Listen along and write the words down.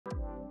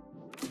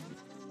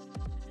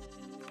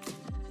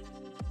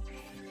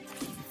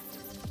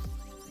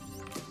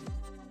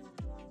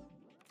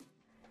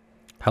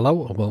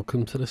Hello and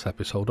welcome to this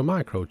episode of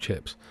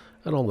Microchips,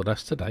 and on the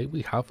desk today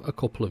we have a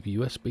couple of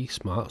USB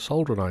smart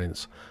soldering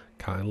irons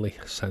kindly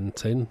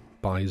sent in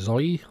by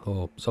ZOYI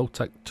or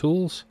Zotek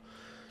Tools.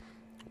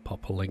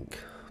 Pop a link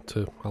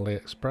to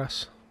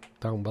AliExpress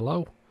down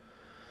below.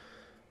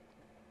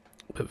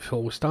 But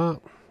before we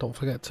start, don't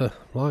forget to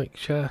like,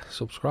 share,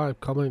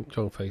 subscribe, comment,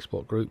 join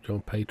Facebook group,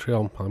 join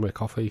Patreon, buy me a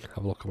coffee,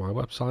 have a look at my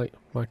website,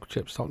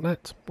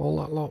 microchips.net, all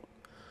that lot.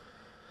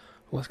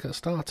 Let's get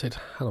started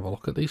and have a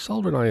look at these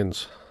soldering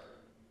irons.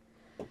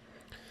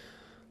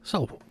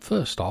 So,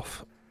 first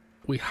off,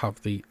 we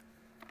have the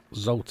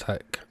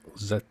Zotek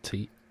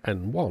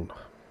ZT-N1.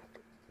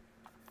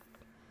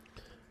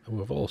 And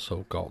we've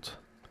also got,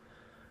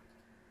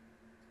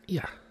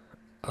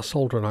 a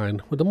soldering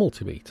iron with a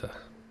multimeter.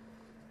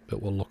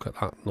 But we'll look at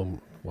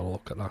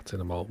that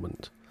in a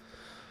moment.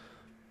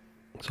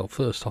 So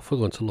first off, we're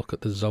going to look at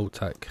the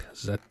Zotek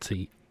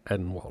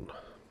ZT-N1.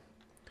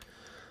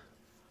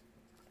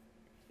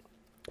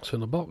 So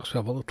in the box we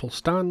have a little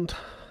stand,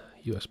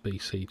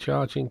 USB-C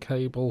charging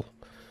cable,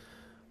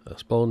 a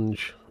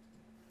sponge,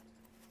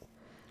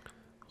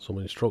 some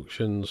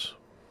instructions.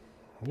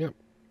 Yep.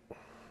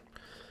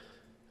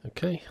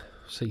 Okay,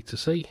 C to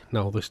C.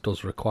 Now this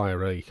does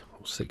require a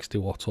 60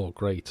 watt or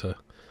greater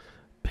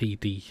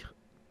PD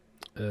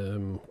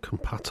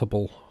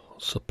compatible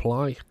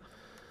supply,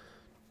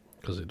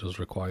 because it does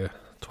require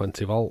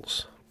 20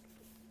 volts.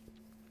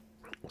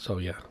 So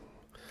yeah,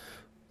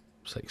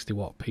 60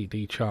 watt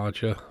PD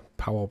charger,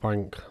 power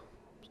bank,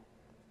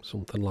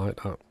 something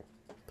like that.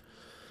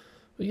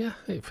 But yeah,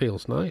 it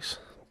feels nice.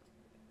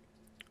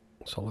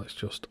 So let's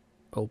just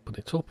open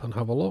it up and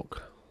have a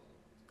look.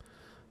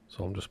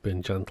 So I'm just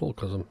being gentle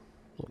because I'm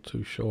not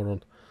too sure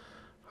on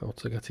how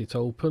to get it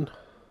open.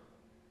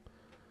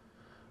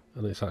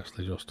 And it's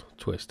actually just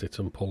twist it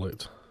and pull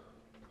it.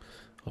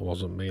 I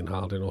wasn't being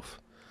hard enough.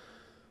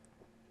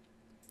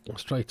 And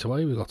straight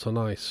away we got a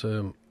nice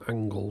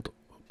angled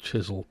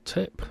chisel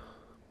tip.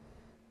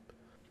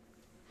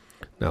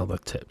 Now the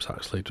tips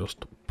actually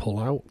just pull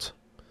out.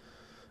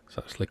 It's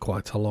actually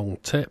quite a long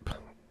tip.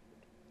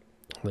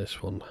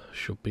 This one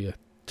should be a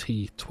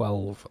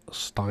T12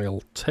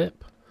 style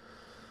tip.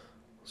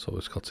 So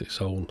it's got its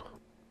own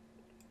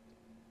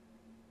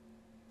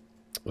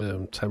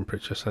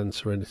temperature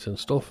sensor in it and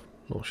stuff.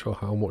 Not sure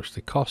how much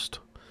they cost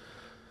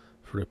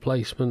for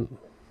replacement,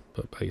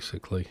 but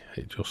basically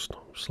it just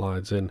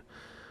slides in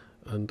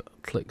and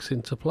clicks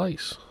into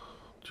place,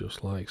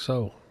 just like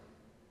so.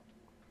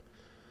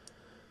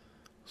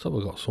 So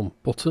we've got some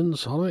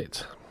buttons on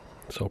it,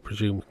 so I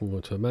presume we can go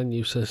to a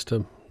menu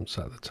system and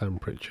set the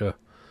temperature,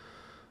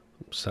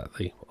 set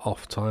the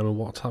off time and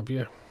what have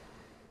you.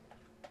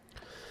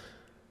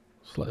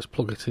 So let's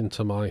plug it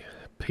into my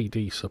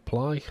PD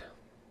supply.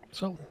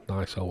 So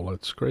nice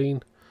OLED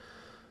screen.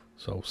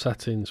 So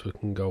settings, we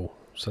can go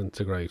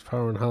centigrade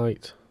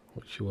Fahrenheit,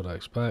 which you would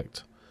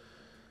expect.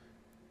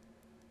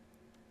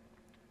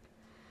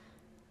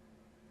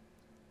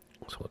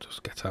 So I'll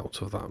just get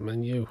out of that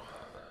menu.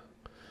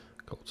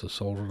 Go to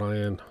soldering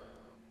iron,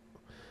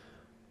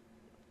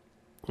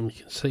 and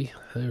you can see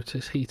there it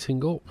is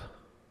heating up.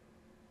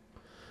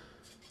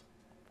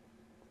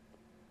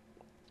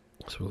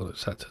 So we've got it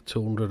set to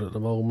 200 at the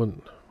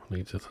moment.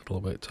 Needs it a little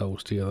bit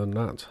toastier than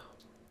that.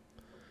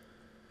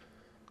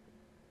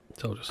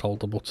 So just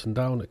hold the button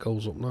down, it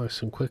goes up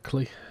nice and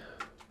quickly.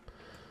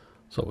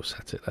 So we'll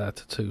set it there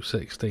to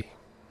 260.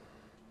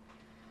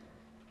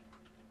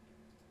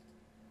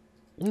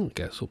 And it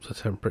gets up to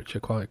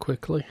temperature quite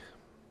quickly.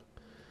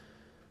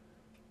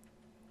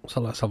 So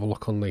let's have a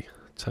look on the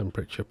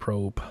temperature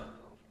probe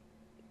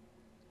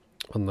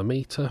on the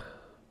meter.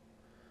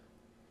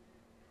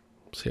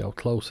 See how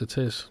close it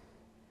is.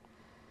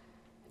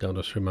 Now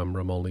just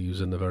remember I'm only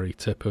using the very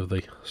tip of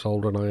the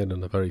soldering iron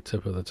and the very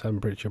tip of the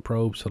temperature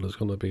probe, so there's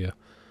going to be a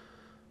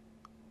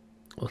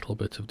little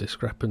bit of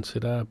discrepancy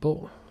there,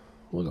 but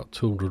we've got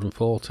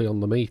 240 on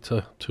the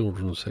meter,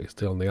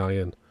 260 on the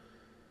iron.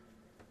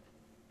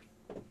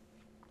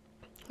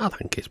 I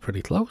think it's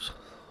pretty close.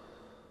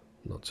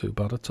 Not too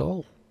bad at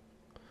all.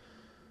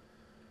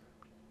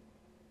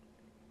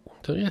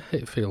 So yeah,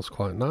 it feels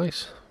quite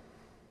nice.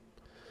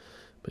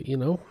 But you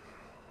know,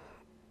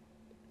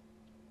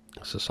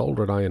 it's a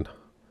soldering iron.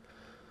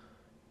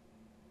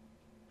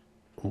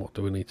 And what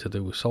do we need to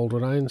do with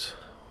soldering irons?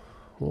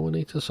 Well, we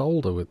need to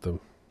solder with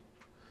them.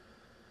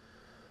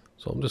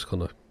 So I'm just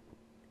going to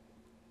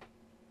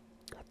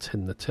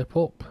tin the tip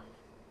up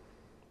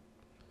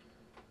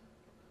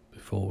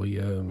before we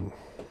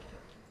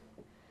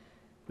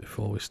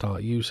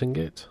start using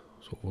it.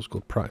 So it was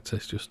good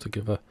practice just to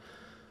give a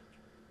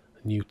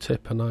new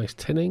tip a nice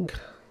tinning.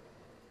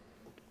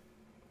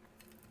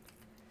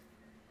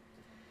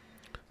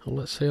 And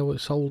let's see how it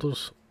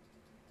solders.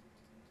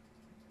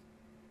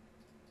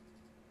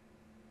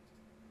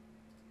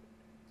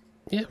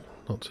 Yeah,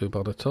 not too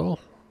bad at all.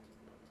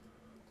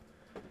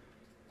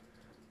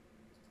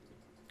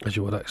 As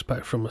you would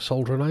expect from a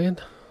soldering iron,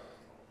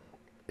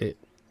 it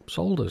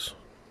solders.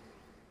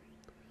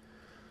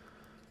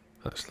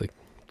 Actually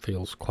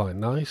feels quite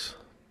nice.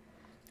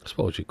 I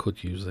suppose you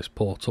could use this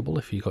portable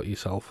if you got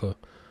yourself a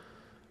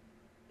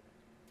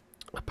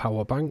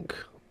power bank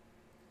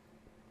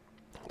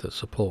that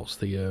supports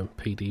the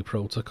PD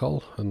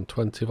protocol and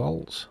 20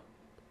 volts.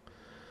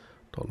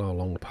 Don't know how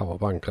long the power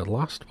bank would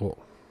last, but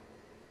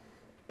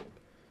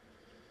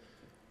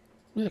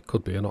yeah, it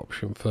could be an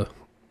option for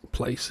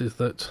places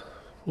that,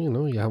 you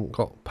know, you haven't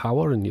got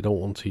power and you don't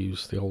want to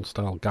use the old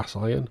style gas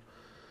iron.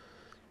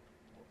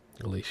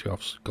 At least you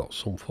have got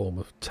some form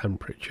of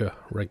temperature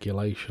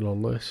regulation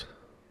on this.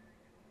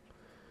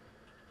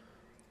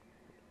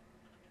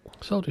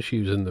 So just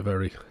using the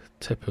very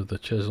tip of the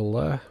chisel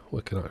there,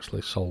 we can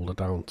actually solder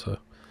down to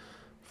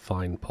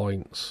fine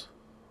points.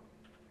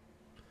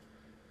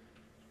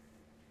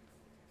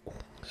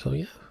 So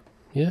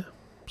yeah,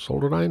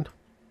 solder iron,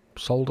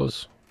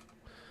 solders,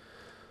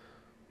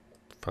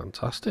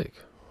 fantastic.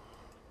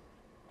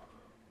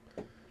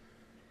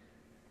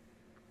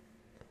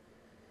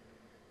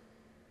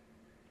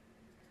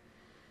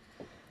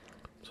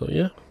 So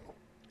yeah,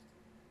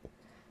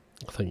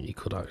 I think you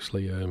could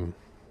actually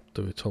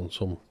do it on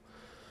some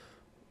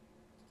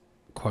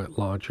quite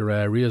larger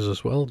areas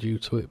as well, due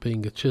to it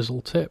being a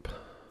chisel tip.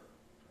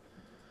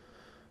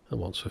 And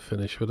once we're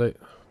finished with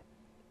it,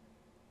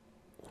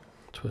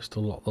 twist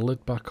and lock the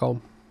lid back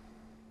on.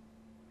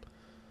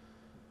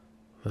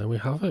 There we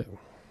have it.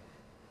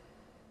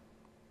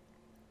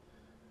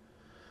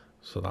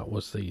 So that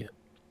was the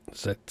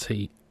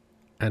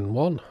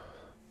ZT-N1.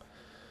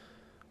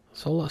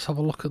 So let's have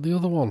a look at the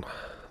other one,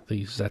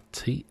 the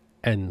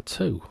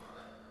ZT-N2.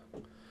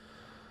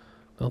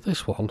 Now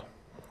this one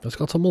has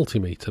got a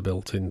multimeter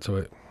built into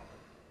it.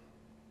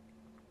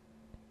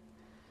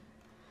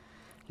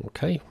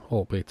 Okay,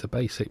 albeit a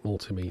basic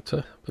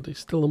multimeter, but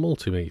it's still a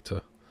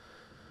multimeter.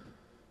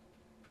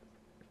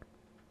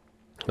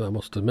 And I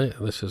must admit,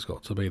 this has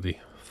got to be the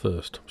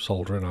first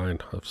soldering iron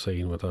I've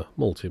seen with a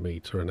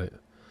multimeter in it.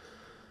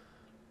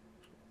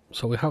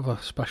 So we have a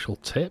special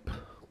tip.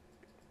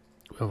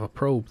 We have a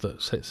probe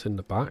that sits in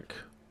the back,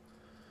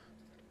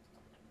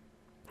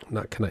 and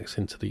that connects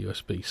into the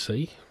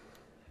USB-C.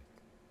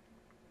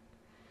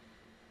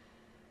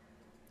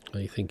 Are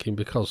you thinking,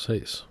 because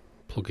it's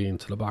plugging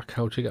into the back,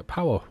 how do you get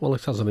power? Well,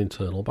 it has an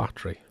internal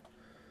battery.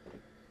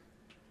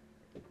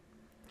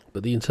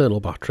 But the internal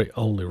battery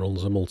only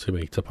runs the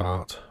multimeter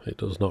part. It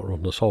does not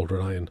run the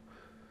soldering iron.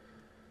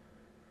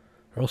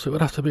 Or else it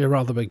would have to be a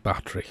rather big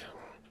battery.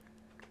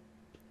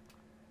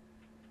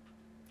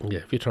 Yeah,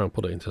 if you try and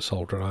put it into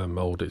soldering iron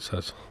mode, it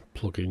says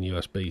plug in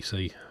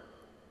USB-C.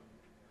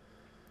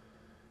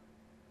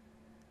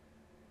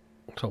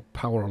 So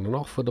power on and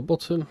off with a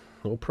button,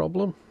 no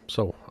problem.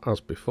 So as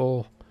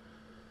before,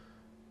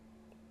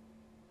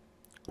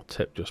 the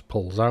tip just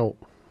pulls out.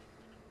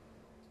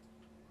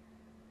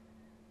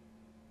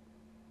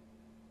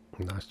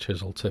 Nice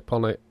chisel tip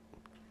on it.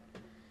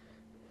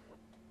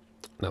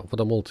 Now for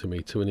the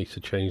multimeter we need to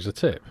change the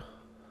tip.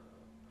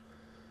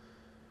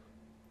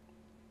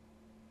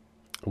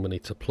 And we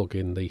need to plug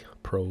in the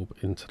probe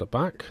into the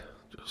back,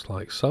 just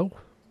like so.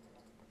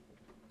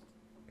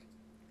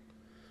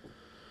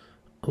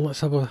 And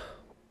let's have a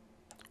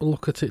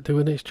look at it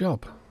doing its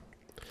job.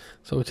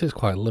 So it is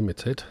quite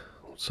limited,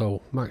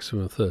 so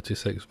maximum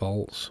 36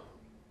 volts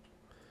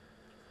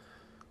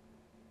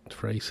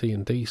for AC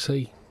and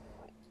DC,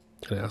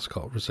 and it has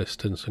got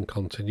resistance and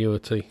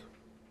continuity.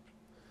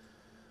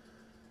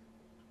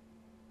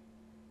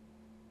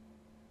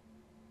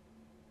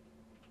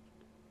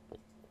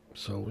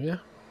 So yeah,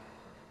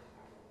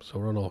 so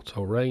we're on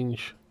auto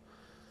range,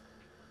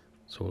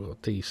 so we've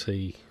got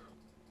DC,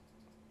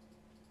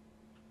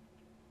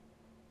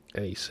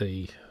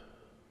 AC,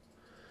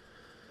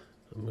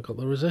 and we've got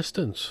the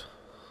resistance.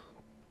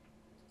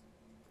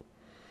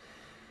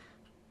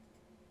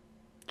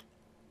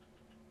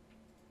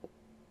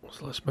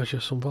 So let's measure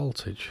some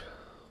voltage.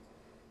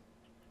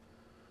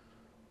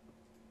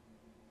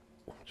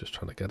 Just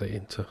trying to get it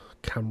into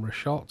camera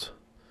shot.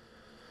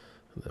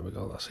 And there we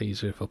go, that's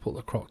easier if I put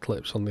the croc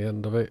clips on the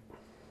end of it.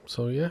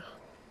 So yeah,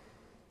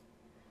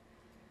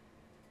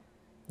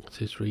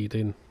 it is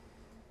reading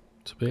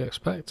to be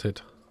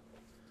expected.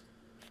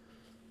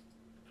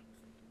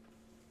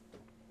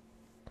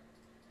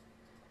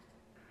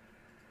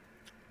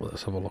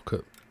 Let's have a look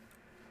at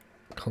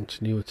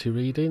continuity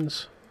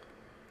readings.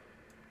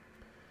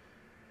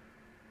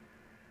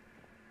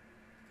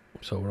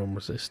 So we're on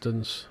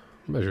resistance,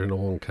 measuring a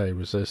 1K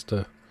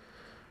resistor.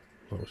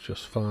 That was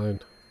just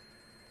fine.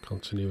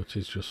 Continuity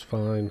is just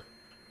fine.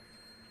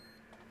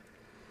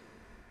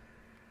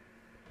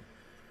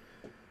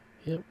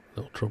 Yep,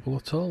 no trouble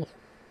at all.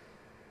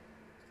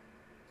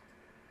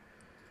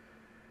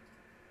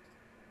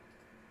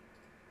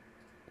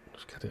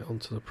 Just get it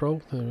onto the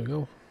probe, there we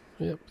go.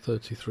 Yep,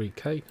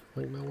 33K, I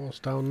think that was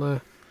down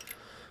there.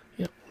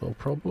 Yep, no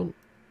problem.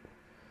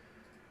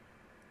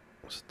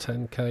 It's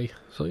 10K,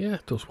 so yeah,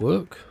 it does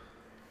work.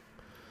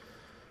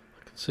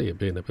 I can see it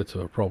being a bit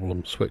of a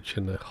problem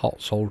switching the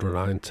hot soldering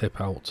iron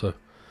tip out to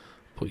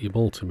put your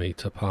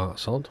multimeter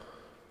parts on.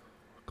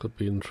 Could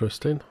be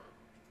interesting.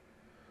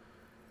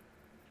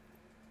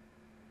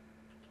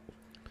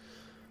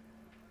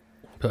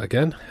 But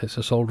again, it's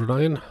a soldering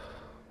iron,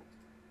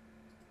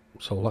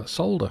 so let's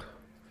solder.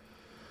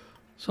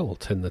 So we'll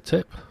tin the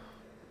tip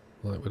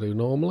like we do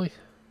normally,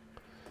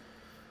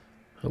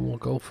 and we'll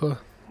go for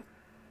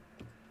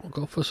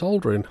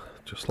soldering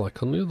just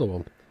like on the other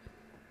one.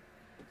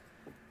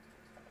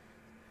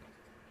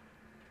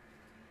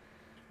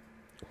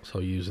 So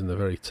using the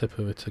very tip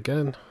of it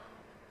again.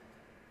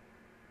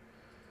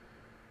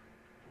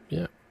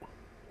 Yeah,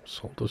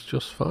 solders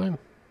just fine.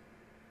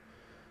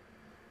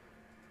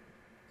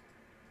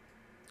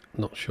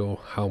 Not sure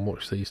how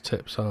much these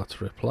tips are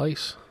to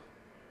replace.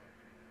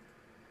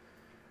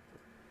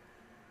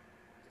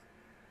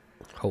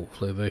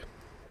 Hopefully they're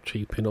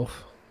cheap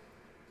enough.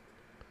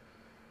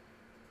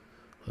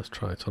 Let's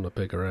try it on a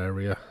bigger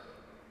area.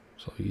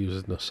 So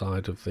using the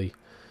side of the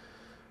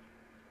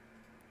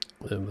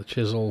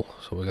chisel,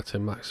 so we're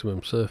getting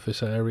maximum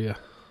surface area.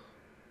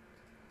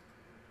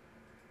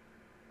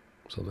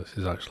 So this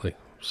is actually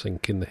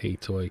sinking the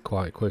heat away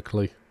quite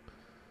quickly.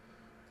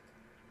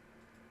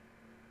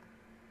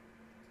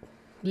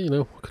 You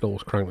know, we can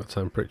always crank the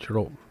temperature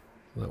up.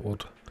 That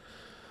would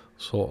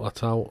sort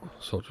that out.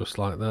 So just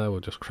like there, we'll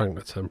just crank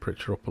the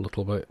temperature up a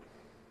little bit.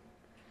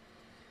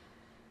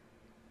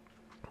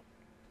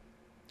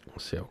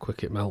 See how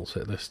quick it melts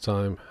it this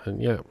time, and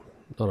yeah,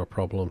 not a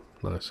problem,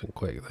 nice and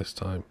quick this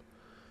time.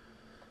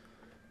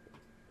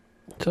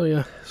 So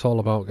yeah, it's all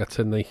about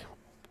getting the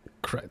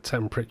correct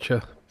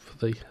temperature for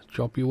the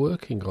job you're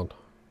working on.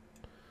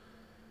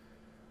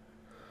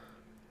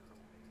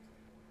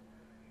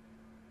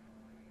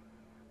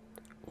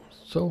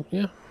 So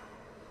yeah,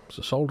 it's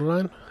a solder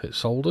iron, it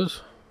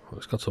solders,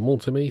 it's got a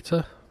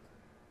multimeter.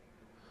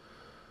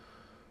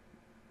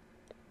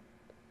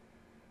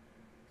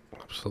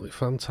 Absolutely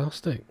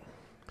fantastic.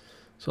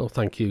 So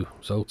thank you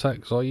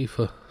ZOYI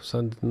for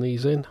sending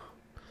these in.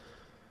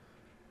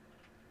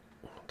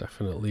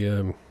 Definitely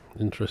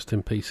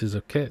interesting pieces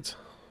of kit.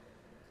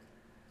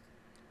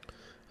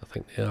 I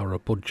think they are a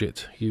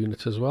budget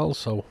unit as well,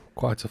 so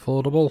quite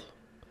affordable.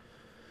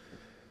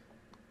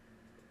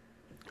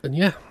 And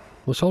yeah,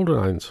 the solder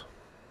irons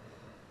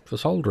for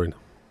soldering.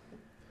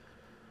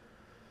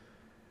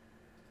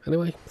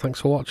 Anyway,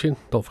 thanks for watching.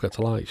 Don't forget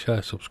to like,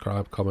 share,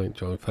 subscribe, comment,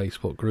 join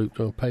Facebook group,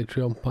 join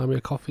Patreon, buy me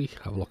a coffee,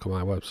 have a look at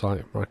my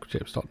website,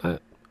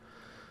 microchips.net.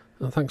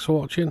 And thanks for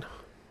watching,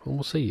 and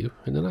we'll see you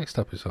in the next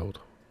episode.